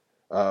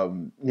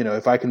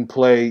I can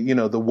play,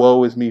 the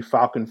woe is me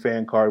Falcon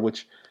fan card,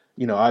 which,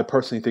 I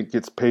personally think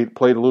gets played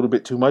a little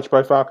bit too much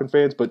by Falcon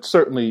fans, but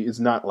certainly is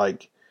not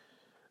like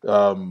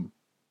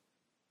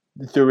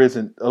there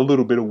isn't a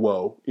little bit of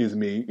woe is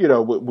me,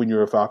 when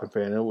you're a Falcon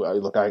fan.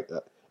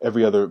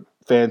 Every other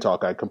fan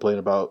talk, I complain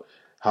about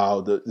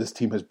how this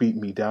team has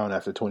beaten me down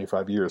after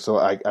 25 years, so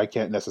I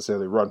can't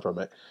necessarily run from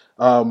it.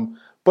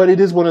 But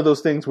it is one of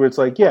those things where it's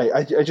like, yeah,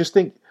 I just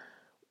think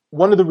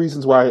one of the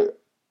reasons why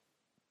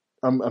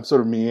I'm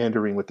sort of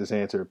meandering with this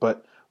answer,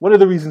 but one of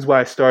the reasons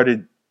why I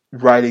started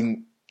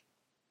writing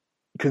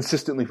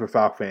consistently for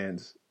Falcon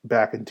fans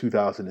back in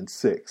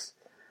 2006,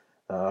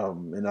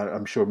 and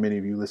I'm sure many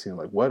of you listening are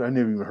like, what? I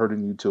never even heard of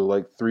you till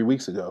like 3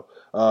 weeks ago.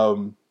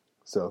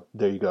 So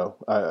there you go.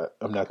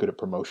 I'm not good at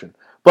promotion.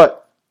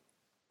 But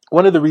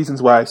one of the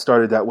reasons why I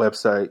started that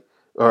website,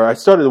 or I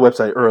started the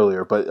website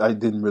earlier, but it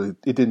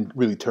didn't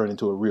really turn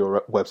into a real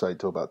website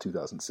until about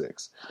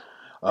 2006,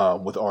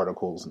 with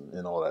articles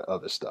and all that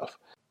other stuff.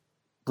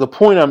 The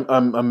point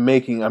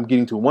I'm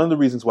getting to, one of the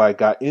reasons why I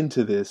got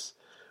into this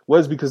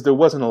was because there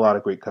wasn't a lot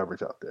of great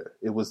coverage out there.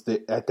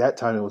 At that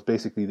time, it was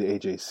basically the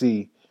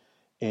AJC,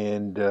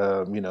 and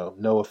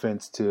no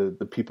offense to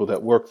the people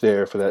that worked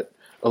there for that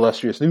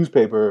illustrious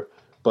newspaper,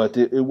 but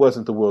it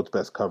wasn't the world's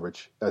best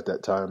coverage at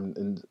that time,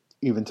 and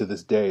even to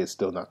this day, it's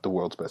still not the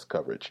world's best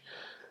coverage.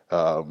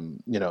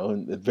 And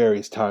at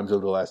various times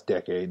over the last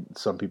decade,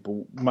 some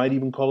people might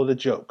even call it a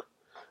joke.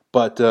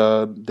 But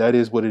that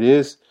is what it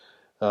is.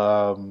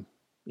 I'm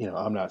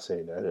not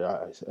saying that.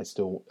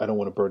 I don't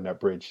want to burn that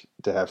bridge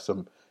to have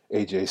some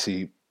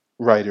AJC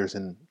writers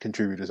and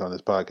contributors on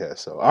this podcast.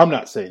 So I'm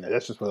not saying that.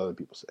 That's just what other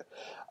people say.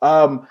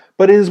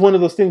 But it is one of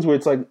those things where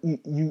it's like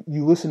you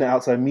listen to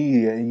outside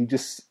media and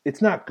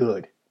it's not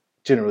good.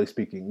 Generally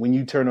speaking, when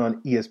you turn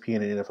on ESPN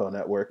and NFL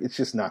Network, it's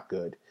just not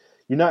good.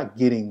 You're not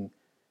getting,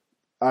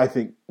 I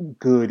think,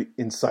 good,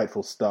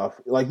 insightful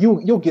stuff. Like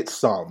you'll get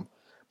some,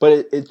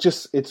 but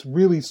it's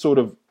really sort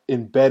of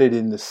embedded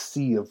in the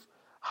sea of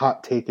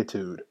hot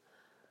takeitude,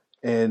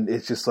 and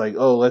it's just like,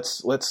 oh,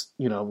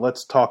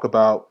 let's talk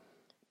about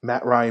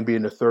Matt Ryan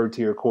being a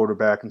 3rd-tier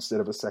quarterback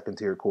instead of a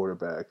 2nd-tier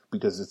quarterback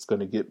because it's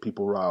going to get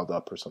people riled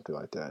up or something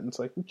like that. And it's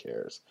like, who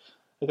cares?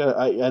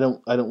 I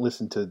don't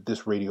listen to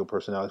this radio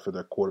personality for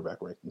their quarterback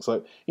rankings.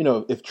 Like,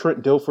 if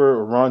Trent Dilfer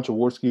or Ron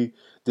Jaworski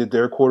did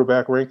their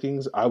quarterback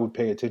rankings, I would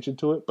pay attention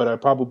to it, but I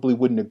probably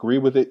wouldn't agree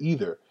with it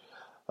either.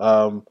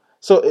 So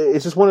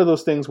it's just one of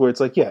those things where it's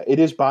like, yeah, it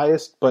is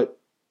biased, but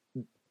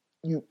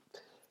you're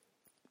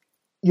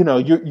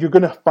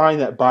going to find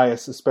that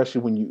bias,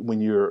 especially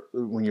when you're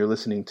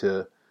listening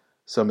to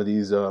some of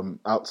these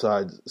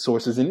outside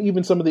sources and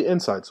even some of the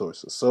inside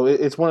sources. So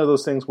it's one of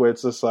those things where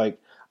it's just like,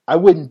 I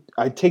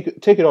take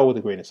it all with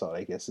a grain of salt,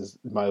 I guess, is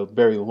my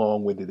very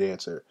long-winded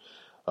answer.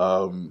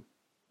 I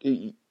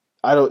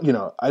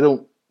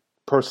don't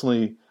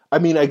personally, I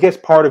mean, I guess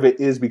part of it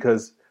is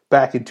because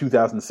back in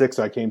 2006,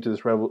 I came to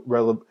this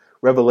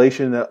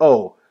revelation that,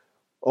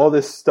 all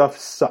this stuff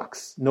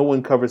sucks. No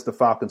one covers the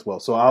Falcons well.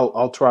 So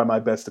I'll try my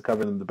best to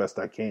cover them the best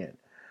I can.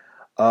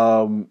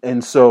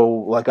 And so,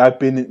 like, I've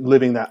been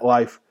living that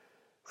life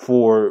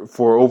for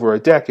over a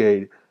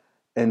decade.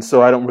 And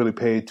so I don't really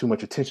pay too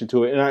much attention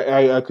to it. And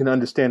I can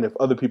understand if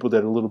other people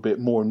that are a little bit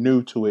more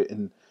new to it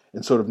and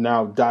sort of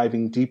now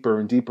diving deeper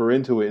and deeper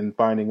into it and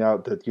finding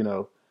out that,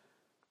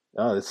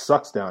 it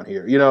sucks down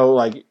here.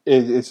 Like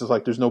it's just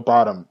like there's no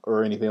bottom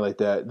or anything like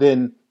that.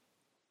 Then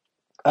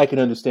I can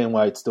understand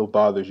why it still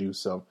bothers you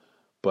some.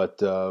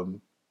 But,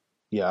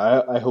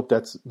 I hope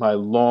that's my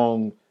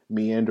long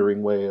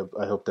meandering way of,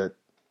 I hope that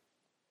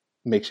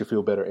makes you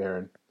feel better,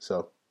 Aaron.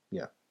 So,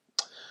 yeah.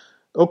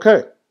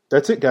 Okay,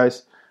 that's it,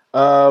 guys.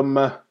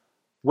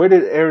 Where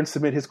did Aaron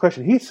submit his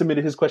question? He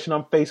submitted his question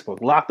on Facebook.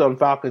 Locked On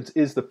Falcons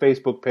is the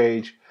Facebook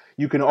page.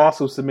 You can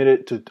also submit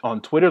it on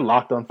Twitter.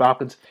 Locked On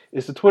Falcons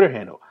is the Twitter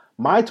handle.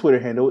 My Twitter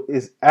handle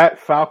is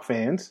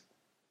 @FalcFans.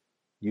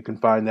 You can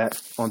find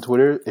that on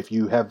Twitter. If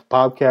you have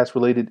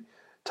podcast-related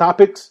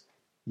topics,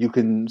 you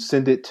can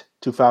send it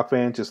to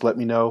Falcons. Just let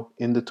me know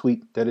in the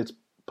tweet that it's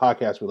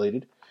podcast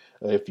related.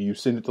 If you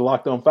send it to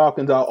Locked On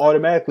Falcons, I'll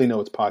automatically know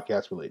it's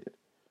podcast related.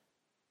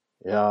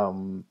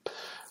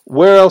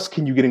 Where else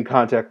can you get in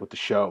contact with the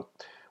show?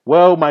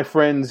 Well, my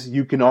friends,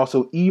 you can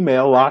also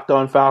email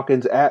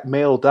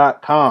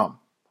lockedonfalcons@mail.com.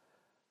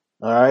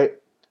 All right?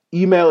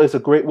 Email is a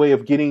great way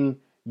of getting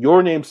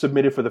your name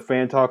submitted for the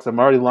Fan Talks. I'm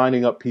already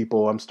lining up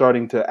people. I'm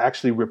starting to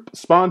actually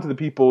respond to the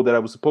people that I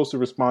was supposed to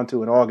respond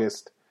to in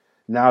August.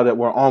 Now that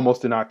we're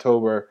almost in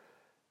October,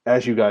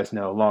 as you guys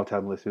know,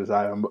 longtime listeners,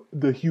 I am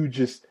the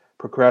hugest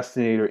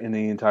procrastinator in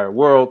the entire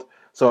world.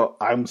 So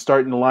I'm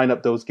starting to line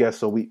up those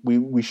guests. So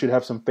we should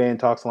have some Fan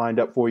Talks lined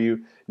up for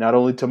you, not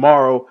only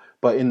tomorrow,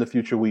 but in the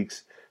future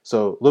weeks.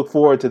 So look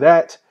forward to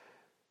that.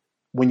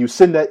 When you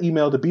send that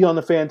email to be on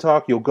the Fan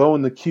Talk, you'll go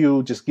in the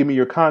queue. Just give me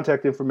your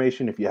contact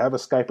information. If you have a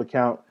Skype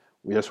account,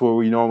 that's where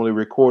we normally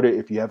record it.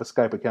 If you have a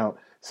Skype account,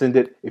 send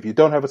it. If you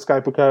don't have a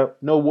Skype account,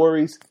 no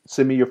worries.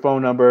 Send me your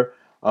phone number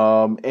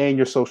and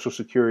your social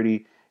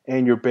security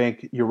and your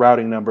bank, your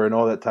routing number, and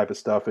all that type of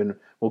stuff, and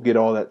we'll get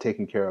all that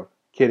taken care of.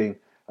 Kidding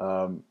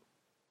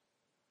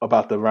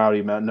about the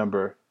routing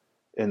number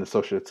and the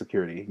social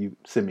security. You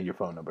send me your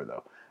phone number,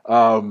 though.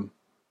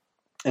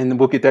 And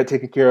we'll get that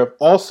taken care of.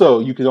 Also,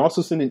 you can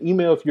also send an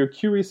email if you're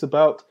curious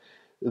about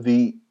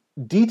the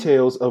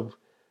details of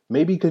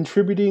maybe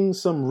contributing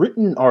some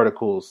written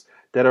articles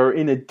that are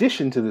in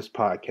addition to this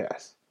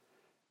podcast.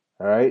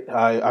 All right?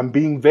 I'm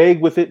being vague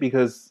with it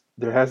because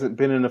there hasn't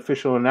been an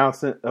official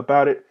announcement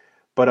about it,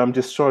 but I'm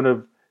just sort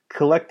of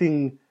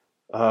collecting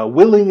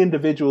willing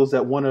individuals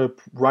that want to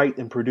write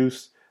and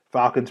produce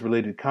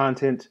Falcons-related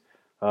content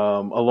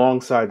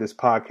alongside this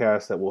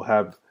podcast that will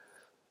have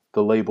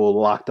the label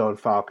Locked On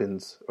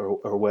Falcons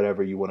or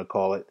whatever you want to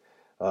call it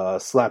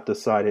slapped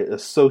aside it,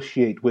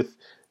 associate with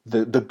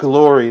the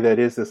glory that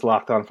is this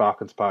Locked On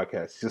Falcons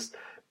podcast. Just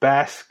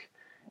bask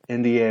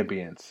in the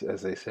ambience,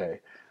 as they say.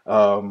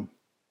 I'm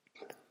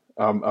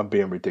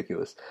being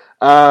ridiculous.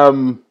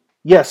 So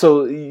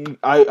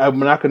I'm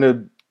not going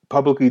to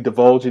publicly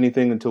divulge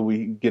anything until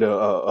we get a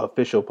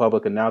official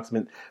public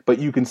announcement, but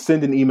you can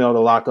send an email to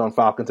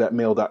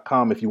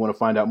lockedonfalcons@mail.com if you want to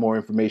find out more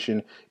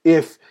information,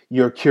 if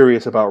you're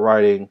curious about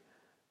writing,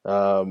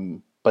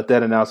 but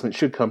that announcement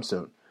should come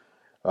soon.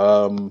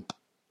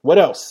 What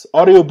else?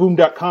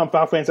 Audioboom.com,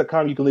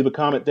 FalFans.com, you can leave a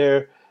comment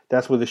there.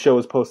 That's where the show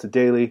is posted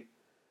daily.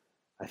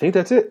 I think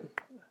that's it.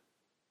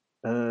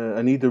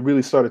 I need to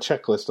really start a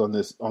checklist on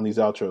these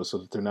outros so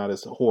that they're not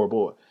as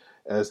horrible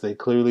as they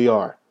clearly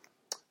are.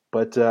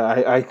 But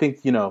I think,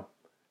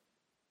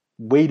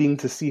 waiting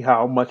to see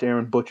how much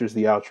Aaron butchers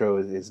the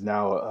outro is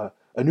now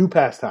a new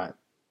pastime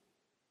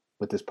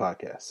with this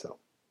podcast. So,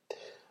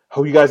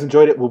 hope you guys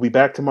enjoyed it. We'll be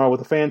back tomorrow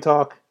with a Fan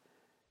Talk.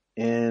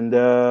 And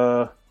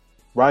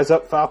rise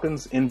up,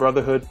 Falcons, in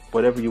brotherhood,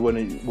 whatever you want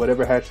to,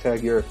 whatever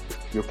hashtag you're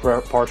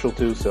partial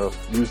to. So,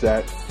 use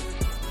that.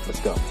 Let's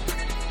go.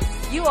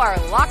 You are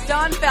Locked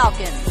On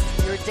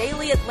Falcons, your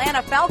daily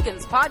Atlanta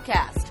Falcons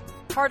podcast.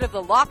 Part of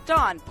the Locked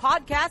On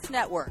Podcast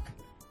Network.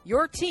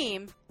 Your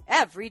team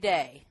every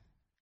day.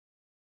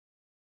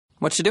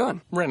 What you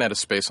doing? Ran out of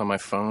space on my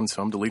phone,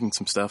 so I'm deleting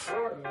some stuff.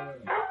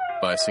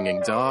 Bye,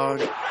 singing dog.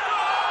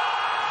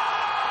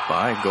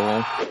 Bye,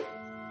 goal.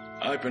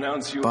 I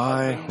pronounce you.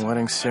 Bye,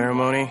 wedding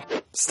ceremony.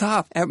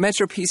 Stop. At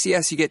Metro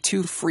PCS, you get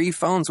 2 free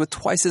phones with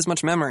twice as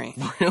much memory.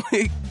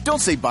 Really? Don't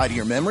say bye to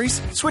your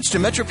memories. Switch to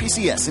Metro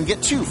PCS and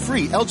get 2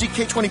 free LG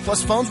K20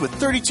 Plus phones with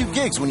 32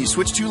 gigs when you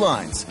switch 2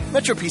 lines.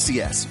 Metro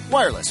PCS.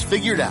 Wireless.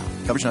 Figure it out.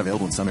 Coverage not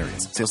available in some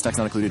areas. Sales tax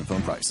not included in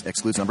phone price.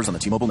 Excludes numbers on the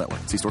T-Mobile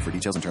network. See store for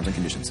details and terms and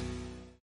conditions.